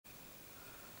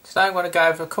Today I'm going to go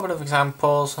over a couple of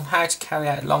examples on how to carry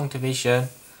out long division,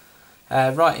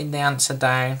 writing the answer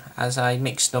down as a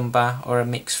mixed number or a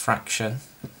mixed fraction.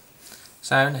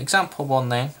 So in example 1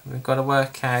 then, we've got to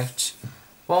work out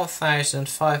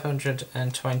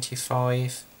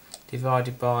 1525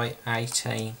 divided by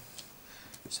 18.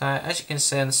 So as you can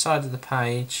see on the side of the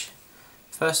page,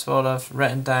 first of all I've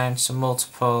written down some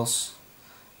multiples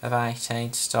of 18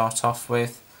 to start off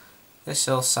with. This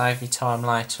will save me time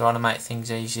later on and make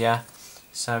things easier,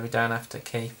 so we don't have to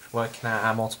keep working out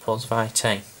our multiples of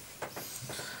 18.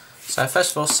 So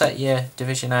first of all, set your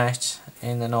division out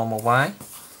in the normal way,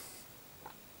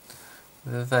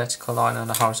 with a vertical line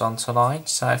and a horizontal line.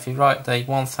 So if you write the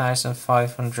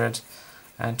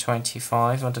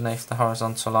 1525 underneath the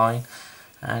horizontal line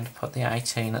and put the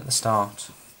 18 at the start.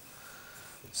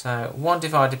 So 1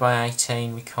 divided by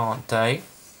 18 we can't do.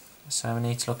 So we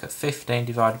need to look at 15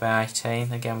 divided by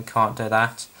 18, again we can't do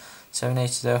that. So we need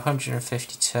to do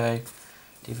 152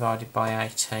 divided by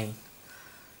 18.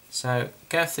 So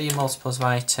go through your multiples of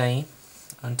 18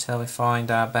 until we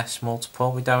find our best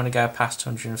multiple. We don't want to go past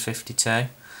 152.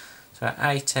 So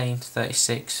 18,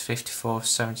 36, 54,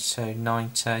 72,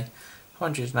 90,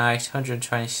 108,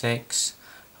 126,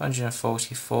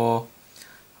 144,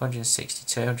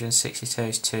 162, 162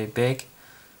 is too big.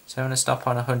 So I'm going to stop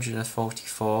on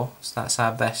 144, so that's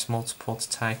our best multiple to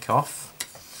take off.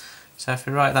 So if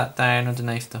we write that down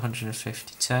underneath the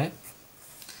 152,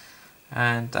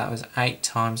 and that was 8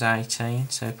 times 18,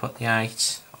 so we put the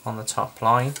 8 on the top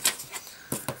line.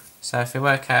 So if we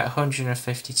work out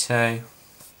 152,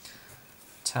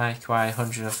 take away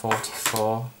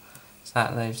 144, so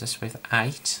that leaves us with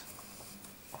 8.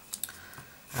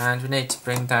 And we need to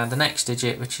bring down the next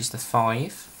digit, which is the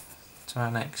 5, to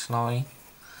our next line.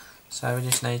 So we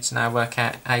just need to now work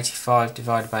out 85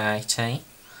 divided by 18.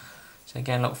 So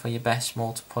again, look for your best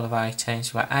multiple of 18.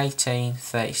 So we've got 18,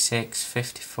 36,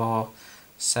 54,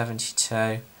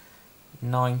 72,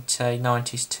 90.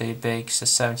 90 is too big, so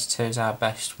 72 is our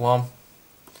best one.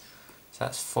 So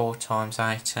that's 4 times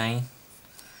 18.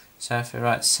 So if we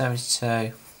write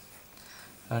 72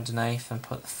 underneath and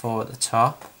put the 4 at the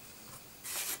top.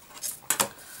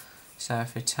 So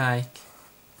if we take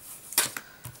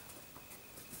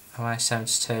away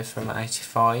 72 from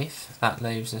 85, that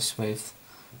leaves us with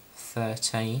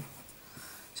 13.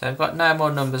 So we've got no more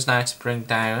numbers now to bring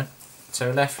down, so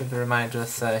we're left with the remainder of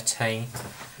 13.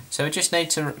 So we just need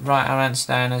to write our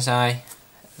answer down as a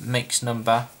mixed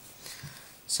number.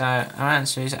 So our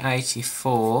answer is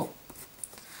 84,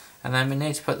 and then we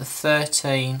need to put the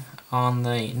 13 on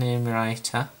the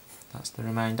numerator, that's the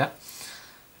remainder,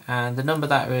 and the number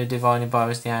that we were dividing by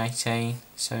was the 18,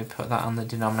 so we put that on the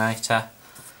denominator.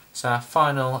 So our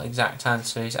final exact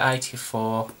answer is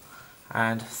 84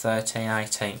 and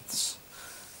 13/18.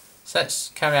 So let's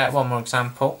carry out one more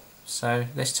example. So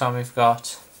this time we've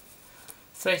got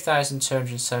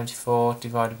 3274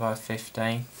 divided by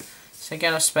 15. So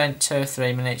again I've spent 2 or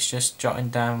 3 minutes just jotting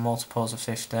down multiples of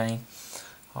 15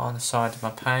 on the side of my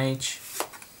page.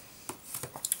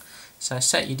 So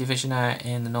set your division out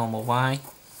in the normal way.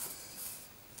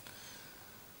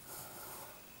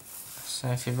 So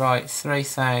if you write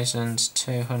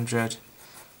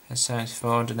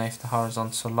 3274 underneath the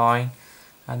horizontal line,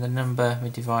 and the number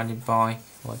we're divided by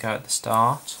will go at the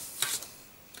start.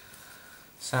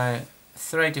 So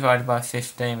 3 divided by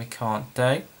 15 we can't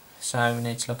do, so we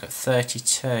need to look at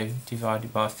 32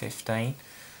 divided by 15.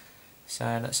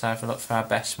 So let's have a look for our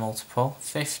best multiple.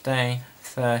 15,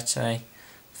 30,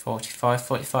 45.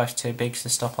 45 is too big, so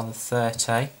stop on the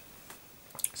 30.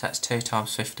 So that's 2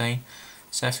 times 15.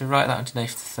 So if we write that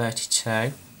underneath the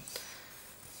 32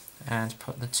 and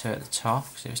put the 2 at the top,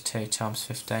 because it was 2 times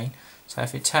 15. So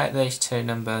if we take these two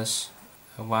numbers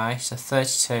away, so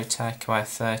 32 take away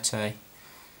 30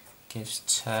 gives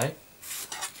 2.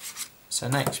 So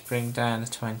next bring down the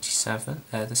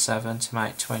 7 to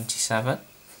make 27.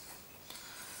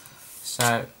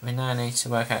 So we now need to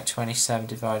work out 27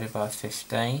 divided by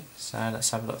 15. So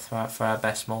let's have a look for our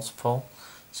best multiple.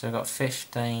 So we've got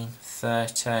 15,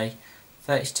 30,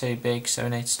 30 is too big, so we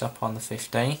need to stop on the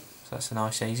 15, so that's a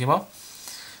nice easy one.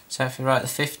 So if we write the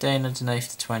 15 underneath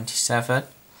the 27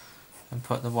 and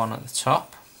put the 1 at the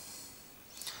top.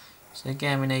 So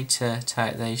again we need to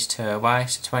take these 2 away,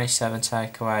 so 27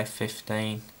 take away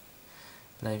 15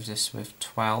 leaves us with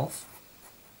 12.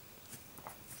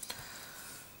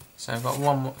 So I've got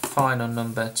one final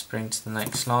number to bring to the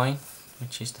next line,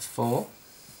 which is the 4.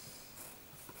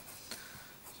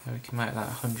 So we can make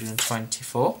that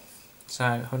 124. So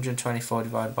 124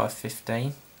 divided by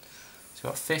 15. So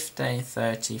we've got 15,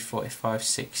 30, 45,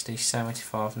 60,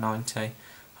 75, 90,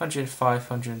 105,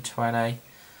 120,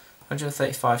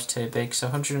 135 is too big, so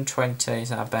 120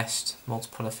 is our best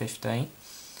multiple of 15.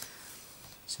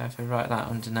 So if we write that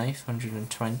underneath,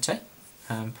 120,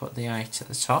 and put the 8 at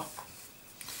the top.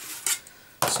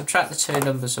 Subtract the two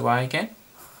numbers away again.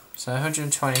 So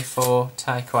 124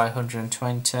 take away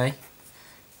 120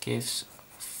 gives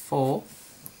 4.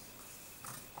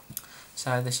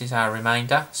 So this is our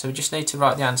remainder. So we just need to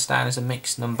write the answer down as a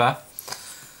mixed number.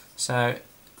 So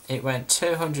it went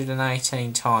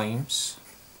 218 times.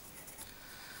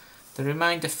 The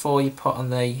remainder 4 you put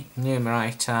on the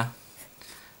numerator,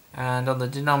 and on the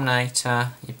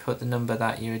denominator you put the number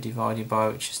that you were divided by,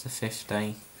 which is the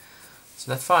 15.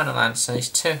 So the final answer is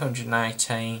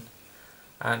 218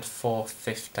 and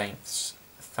 4/15.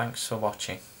 Thanks for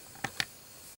watching.